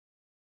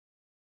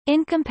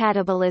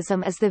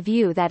Incompatibilism is the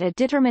view that a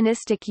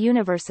deterministic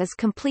universe is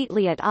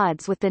completely at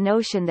odds with the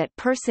notion that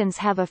persons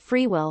have a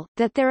free will,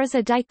 that there is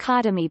a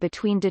dichotomy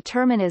between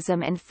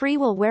determinism and free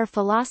will where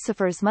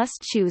philosophers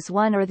must choose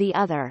one or the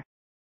other.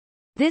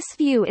 This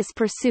view is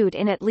pursued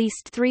in at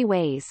least three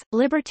ways.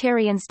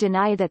 Libertarians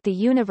deny that the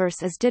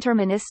universe is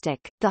deterministic,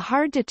 the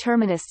hard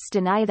determinists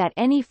deny that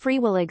any free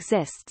will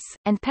exists,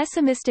 and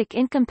pessimistic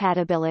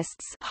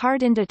incompatibilists,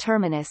 hard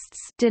indeterminists,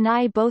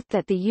 deny both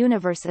that the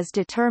universe is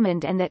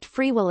determined and that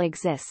free will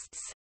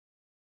exists.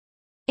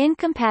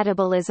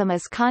 Incompatibilism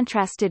is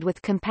contrasted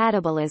with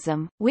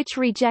compatibilism, which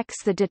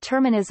rejects the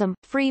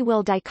determinism-free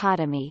will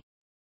dichotomy.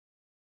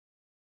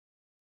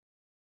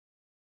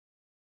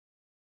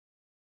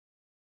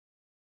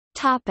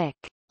 Topic: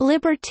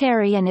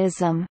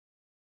 Libertarianism.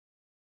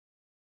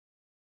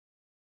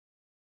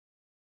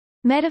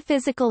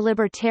 Metaphysical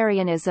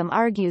libertarianism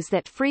argues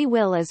that free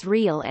will is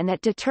real and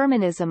that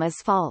determinism is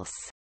false.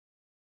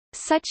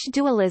 Such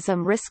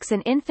dualism risks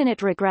an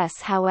infinite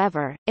regress.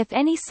 However, if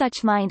any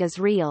such mind is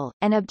real,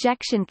 an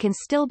objection can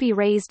still be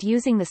raised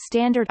using the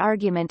standard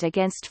argument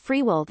against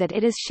free will that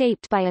it is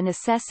shaped by a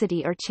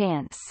necessity or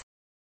chance.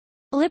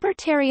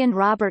 Libertarian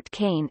Robert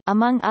Kane,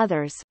 among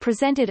others,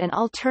 presented an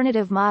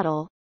alternative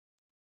model.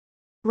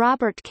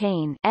 Robert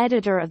Kane,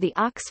 editor of the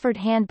Oxford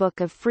Handbook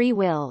of Free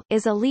Will,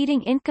 is a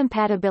leading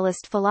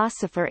incompatibilist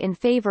philosopher in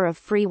favor of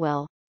free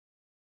will.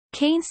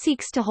 Kane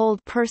seeks to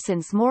hold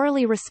persons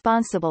morally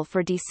responsible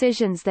for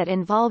decisions that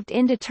involved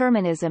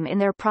indeterminism in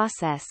their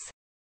process.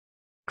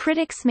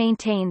 Critics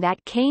maintain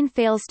that Kane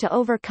fails to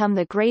overcome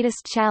the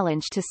greatest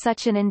challenge to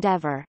such an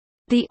endeavor,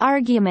 the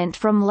argument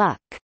from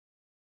luck.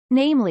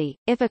 Namely,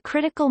 if a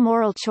critical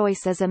moral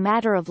choice is a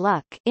matter of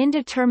luck,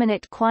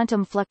 indeterminate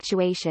quantum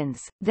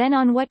fluctuations, then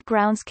on what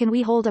grounds can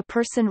we hold a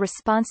person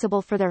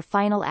responsible for their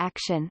final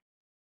action?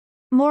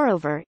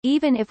 Moreover,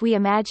 even if we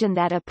imagine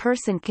that a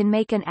person can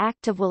make an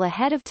act of will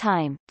ahead of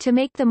time, to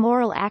make the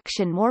moral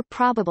action more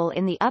probable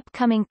in the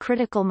upcoming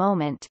critical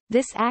moment,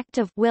 this act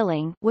of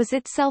willing was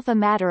itself a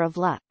matter of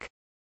luck.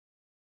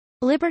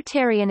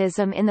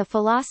 Libertarianism in the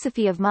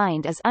philosophy of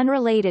mind is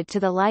unrelated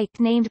to the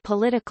like-named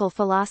political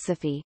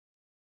philosophy.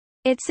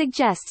 It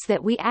suggests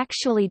that we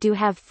actually do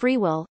have free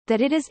will,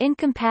 that it is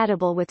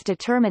incompatible with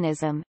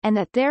determinism, and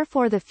that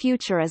therefore the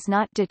future is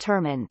not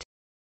determined.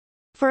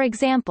 For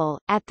example,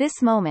 at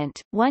this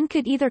moment, one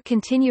could either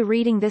continue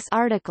reading this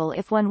article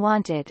if one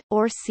wanted,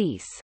 or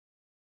cease.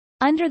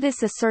 Under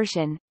this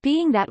assertion,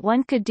 being that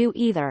one could do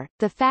either,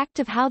 the fact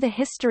of how the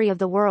history of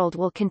the world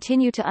will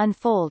continue to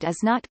unfold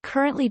is not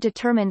currently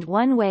determined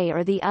one way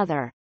or the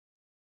other.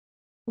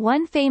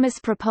 One famous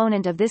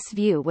proponent of this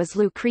view was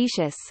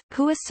Lucretius,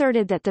 who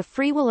asserted that the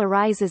free will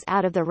arises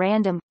out of the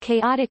random,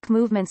 chaotic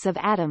movements of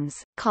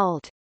atoms,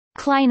 called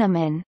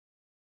Klinemen.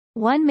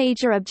 One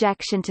major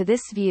objection to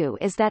this view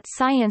is that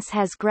science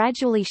has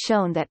gradually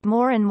shown that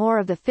more and more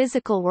of the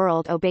physical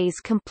world obeys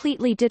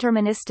completely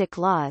deterministic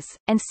laws,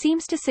 and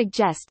seems to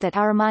suggest that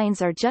our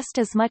minds are just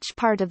as much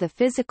part of the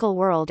physical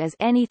world as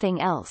anything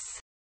else.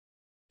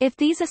 If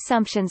these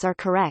assumptions are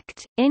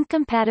correct,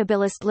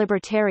 incompatibilist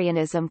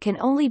libertarianism can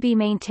only be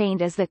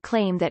maintained as the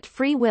claim that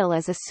free will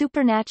is a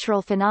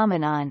supernatural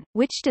phenomenon,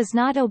 which does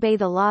not obey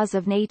the laws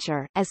of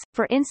nature, as,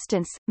 for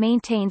instance,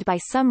 maintained by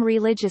some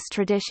religious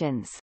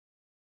traditions.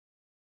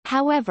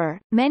 However,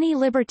 many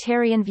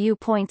libertarian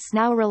viewpoints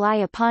now rely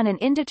upon an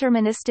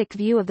indeterministic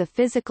view of the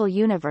physical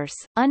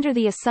universe, under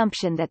the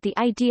assumption that the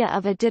idea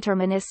of a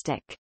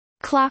deterministic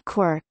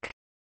clockwork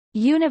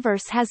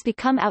universe has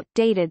become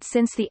outdated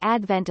since the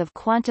advent of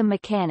quantum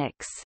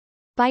mechanics.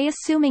 By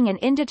assuming an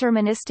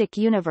indeterministic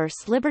universe,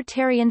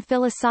 libertarian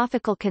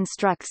philosophical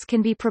constructs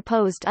can be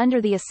proposed under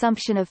the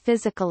assumption of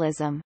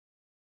physicalism.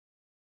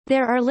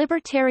 There are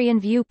libertarian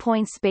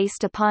viewpoints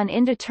based upon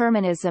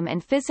indeterminism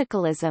and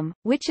physicalism,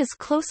 which is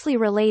closely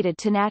related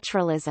to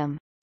naturalism.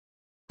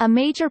 A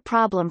major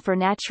problem for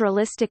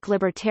naturalistic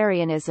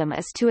libertarianism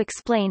is to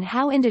explain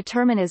how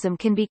indeterminism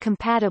can be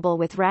compatible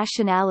with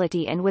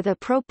rationality and with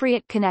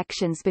appropriate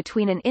connections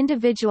between an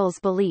individual's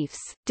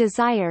beliefs,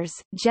 desires,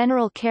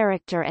 general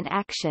character and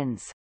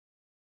actions.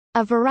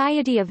 A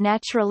variety of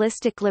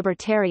naturalistic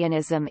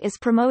libertarianism is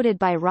promoted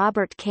by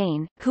Robert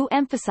Kane, who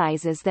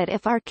emphasizes that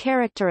if our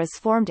character is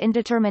formed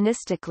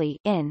indeterministically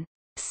in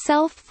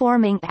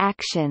self-forming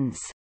actions,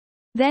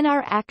 then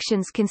our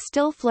actions can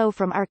still flow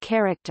from our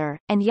character,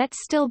 and yet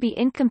still be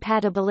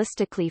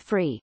incompatibilistically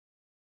free.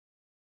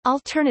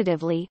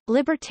 Alternatively,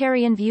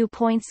 libertarian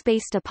viewpoints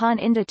based upon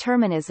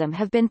indeterminism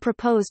have been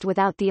proposed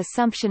without the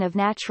assumption of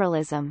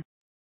naturalism.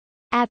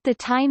 At the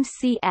time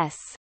C.S.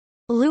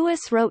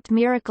 Lewis wrote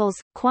Miracles,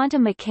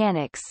 Quantum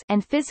Mechanics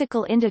and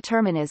Physical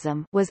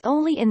Indeterminism was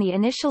only in the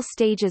initial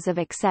stages of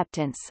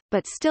acceptance,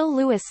 but still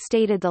Lewis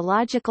stated the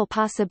logical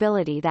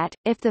possibility that,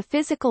 if the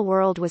physical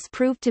world was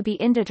proved to be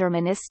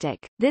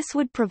indeterministic, this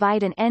would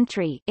provide an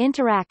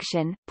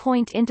interaction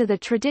point into the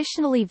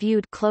traditionally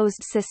viewed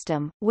closed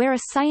system, where a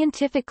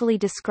scientifically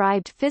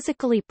described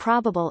physically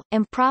probable,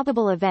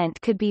 improbable event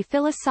could be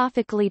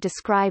philosophically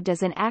described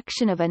as an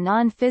action of a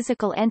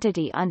non-physical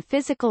entity on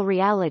physical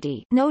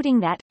reality, noting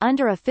that, under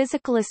under a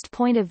physicalist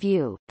point of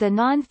view, the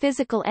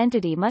non-physical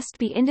entity must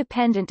be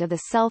independent of the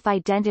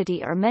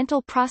self-identity or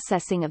mental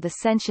processing of the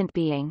sentient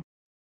being.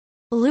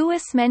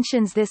 Lewis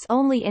mentions this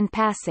only in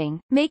passing,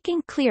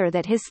 making clear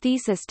that his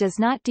thesis does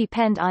not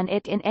depend on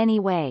it in any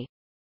way.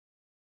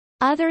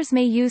 Others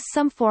may use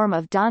some form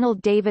of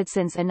Donald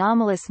Davidson's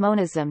anomalous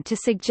monism to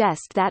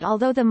suggest that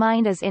although the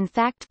mind is in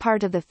fact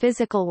part of the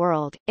physical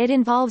world, it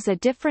involves a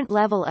different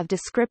level of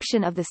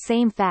description of the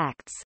same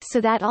facts,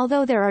 so that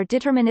although there are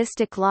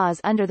deterministic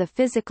laws under the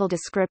physical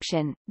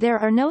description, there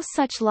are no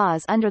such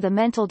laws under the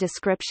mental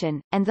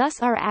description, and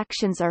thus our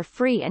actions are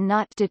free and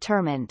not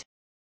determined.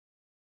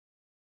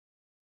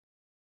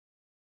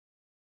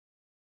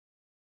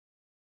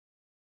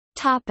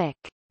 Topic: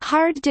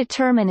 Hard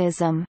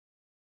determinism.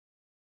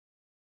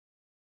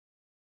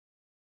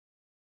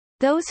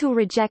 Those who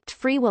reject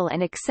free will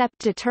and accept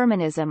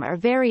determinism are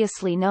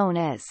variously known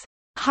as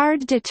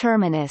hard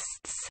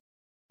determinists,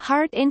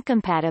 hard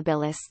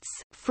incompatibilists,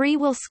 free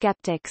will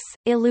skeptics,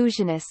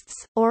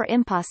 illusionists, or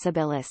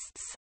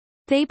impossibilists.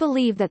 They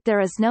believe that there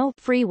is no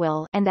free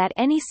will and that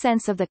any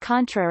sense of the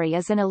contrary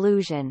is an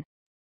illusion.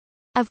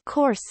 Of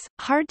course,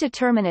 hard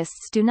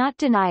determinists do not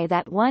deny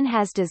that one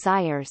has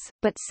desires,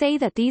 but say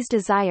that these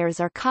desires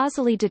are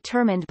causally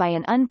determined by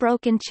an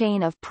unbroken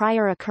chain of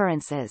prior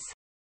occurrences.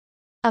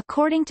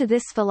 According to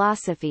this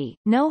philosophy,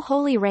 no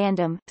wholly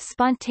random,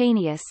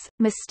 spontaneous,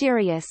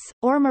 mysterious,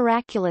 or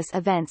miraculous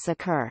events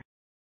occur.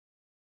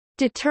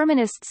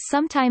 Determinists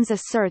sometimes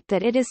assert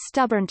that it is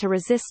stubborn to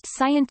resist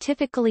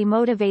scientifically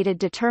motivated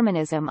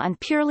determinism on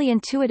purely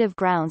intuitive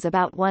grounds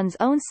about one's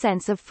own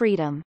sense of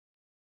freedom.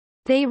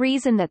 They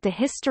reason that the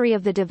history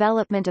of the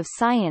development of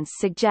science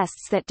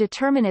suggests that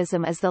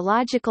determinism is the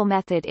logical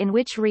method in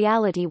which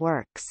reality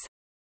works.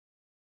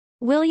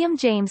 William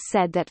James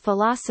said that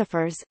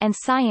philosophers and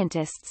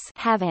scientists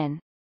have an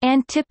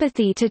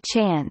antipathy to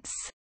chance,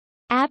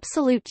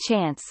 absolute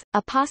chance,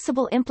 a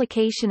possible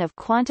implication of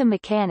quantum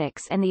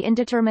mechanics, and the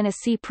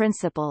indeterminacy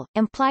principle,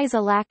 implies a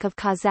lack of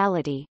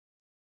causality.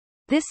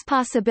 This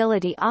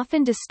possibility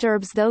often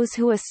disturbs those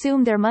who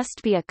assume there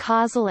must be a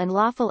causal and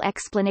lawful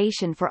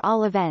explanation for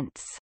all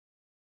events.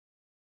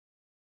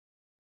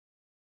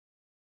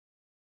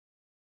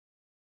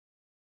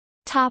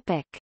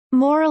 Topic: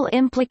 Moral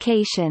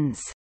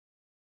implications.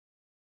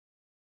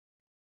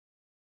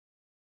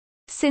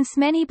 Since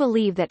many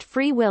believe that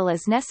free will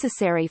is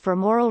necessary for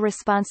moral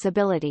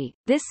responsibility,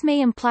 this may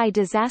imply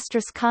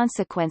disastrous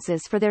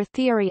consequences for their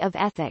theory of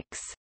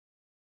ethics.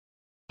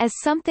 As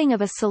something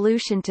of a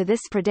solution to this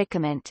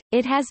predicament,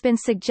 it has been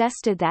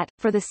suggested that,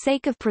 for the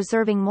sake of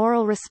preserving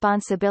moral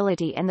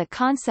responsibility and the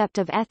concept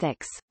of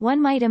ethics,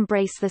 one might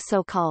embrace the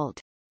so-called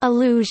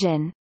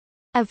illusion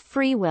of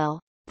free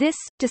will. This,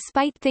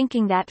 despite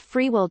thinking that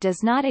free will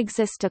does not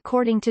exist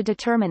according to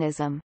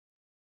determinism.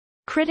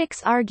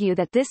 Critics argue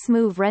that this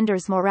move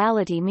renders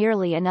morality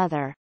merely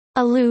another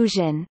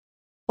illusion,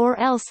 or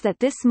else that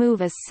this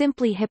move is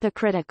simply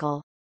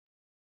hypocritical.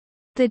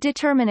 The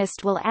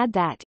determinist will add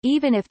that,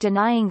 even if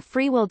denying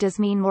free will does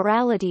mean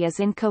morality is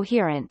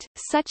incoherent,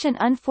 such an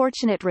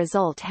unfortunate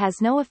result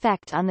has no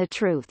effect on the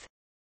truth.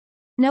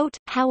 Note,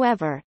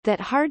 however,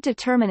 that hard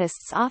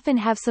determinists often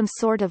have some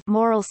sort of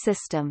moral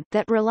system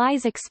that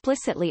relies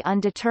explicitly on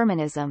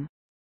determinism.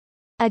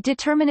 A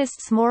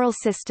determinist's moral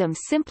system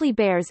simply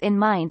bears in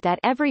mind that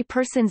every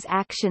person's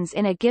actions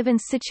in a given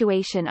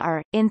situation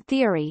are, in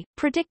theory,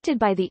 predicted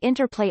by the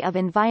interplay of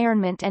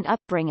environment and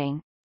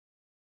upbringing.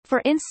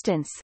 For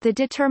instance, the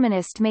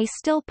determinist may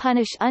still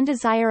punish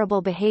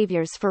undesirable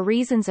behaviors for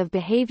reasons of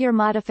behavior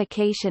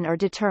modification or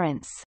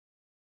deterrence.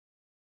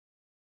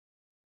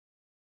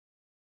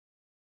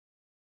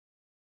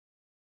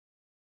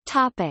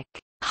 Topic: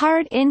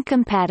 Hard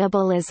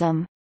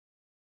incompatibilism.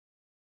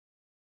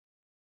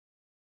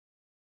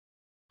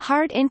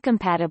 Hard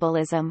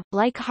incompatibilism,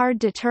 like hard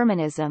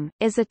determinism,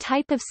 is a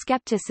type of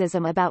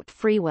skepticism about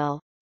free will.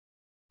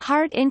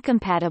 Hard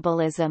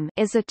incompatibilism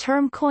is a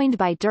term coined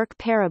by Dirk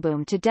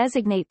Pereboom to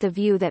designate the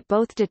view that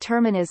both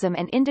determinism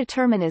and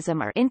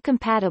indeterminism are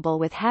incompatible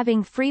with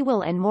having free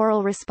will and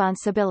moral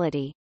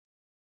responsibility.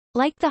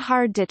 Like the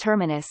hard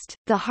determinist,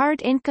 the hard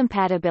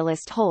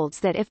incompatibilist holds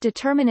that if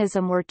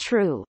determinism were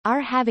true, our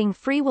having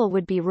free will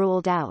would be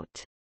ruled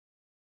out.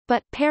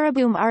 But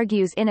Pereboom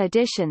argues in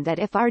addition that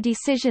if our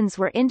decisions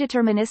were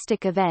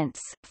indeterministic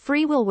events,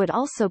 free will would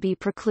also be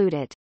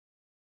precluded.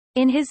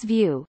 In his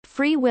view,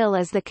 free will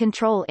is the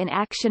control in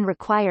action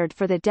required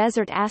for the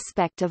desert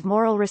aspect of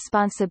moral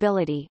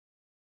responsibility,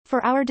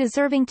 for our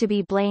deserving to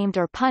be blamed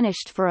or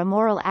punished for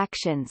immoral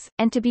actions,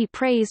 and to be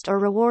praised or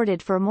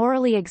rewarded for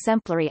morally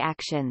exemplary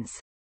actions.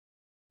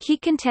 He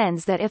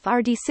contends that if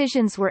our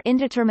decisions were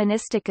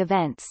indeterministic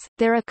events,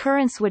 their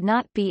occurrence would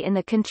not be in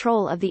the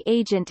control of the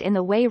agent in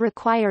the way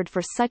required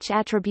for such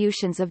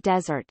attributions of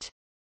desert.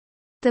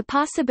 The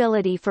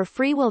possibility for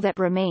free will that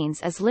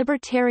remains is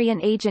libertarian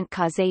agent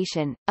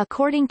causation,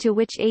 according to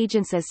which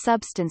agents as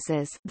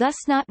substances,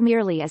 thus not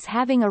merely as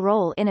having a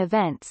role in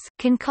events,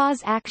 can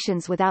cause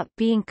actions without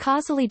being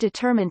causally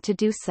determined to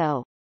do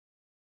so.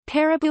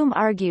 Paraboom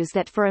argues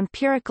that for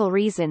empirical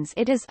reasons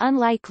it is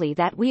unlikely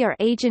that we are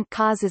agent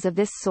causes of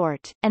this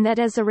sort, and that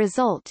as a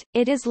result,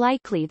 it is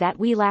likely that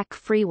we lack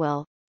free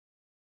will.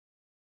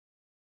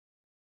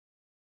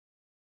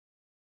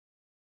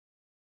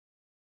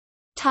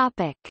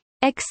 Topic: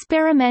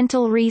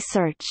 Experimental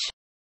research.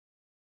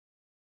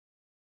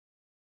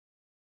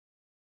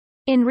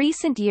 In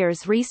recent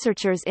years,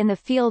 researchers in the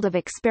field of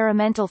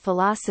experimental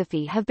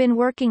philosophy have been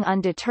working on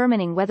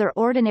determining whether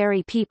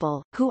ordinary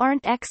people, who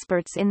aren't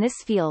experts in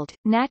this field,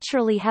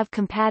 naturally have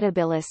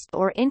compatibilist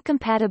or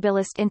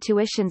incompatibilist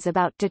intuitions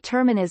about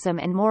determinism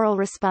and moral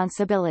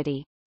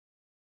responsibility.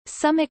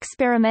 Some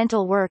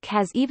experimental work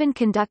has even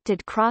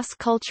conducted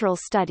cross-cultural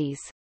studies.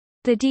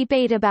 The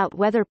debate about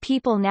whether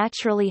people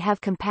naturally have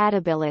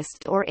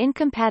compatibilist or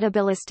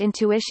incompatibilist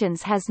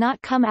intuitions has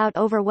not come out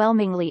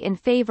overwhelmingly in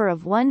favor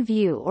of one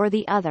view or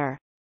the other.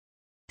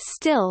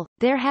 Still,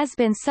 there has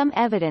been some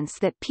evidence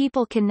that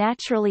people can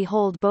naturally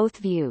hold both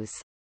views.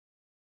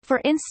 For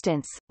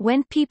instance,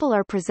 when people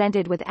are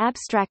presented with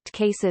abstract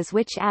cases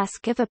which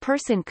ask if a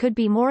person could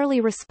be morally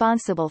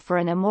responsible for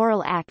an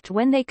immoral act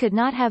when they could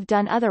not have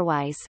done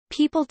otherwise,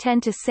 people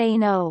tend to say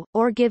no,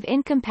 or give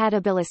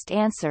incompatibilist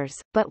answers,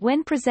 but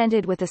when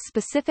presented with a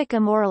specific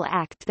immoral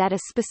act that a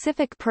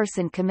specific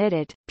person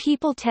committed,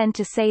 people tend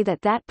to say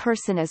that that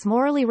person is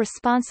morally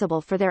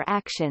responsible for their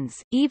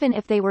actions, even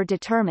if they were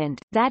determined,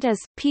 that is,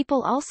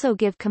 people also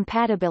give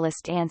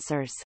compatibilist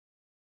answers.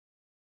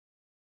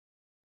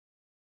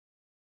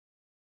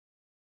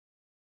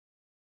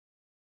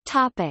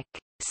 Topic.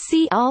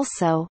 See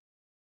also: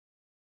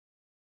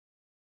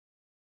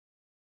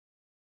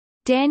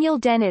 Daniel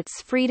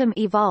Dennett's freedom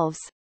evolves,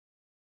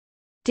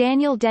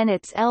 Daniel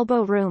Dennett's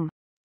elbow room,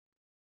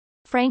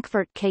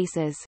 Frankfurt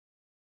cases,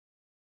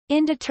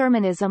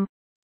 indeterminism,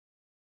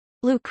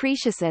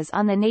 Lucretius's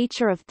On the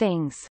Nature of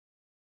Things,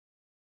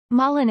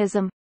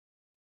 Molinism,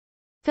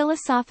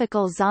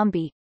 philosophical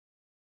zombie,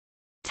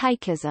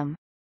 Tychism.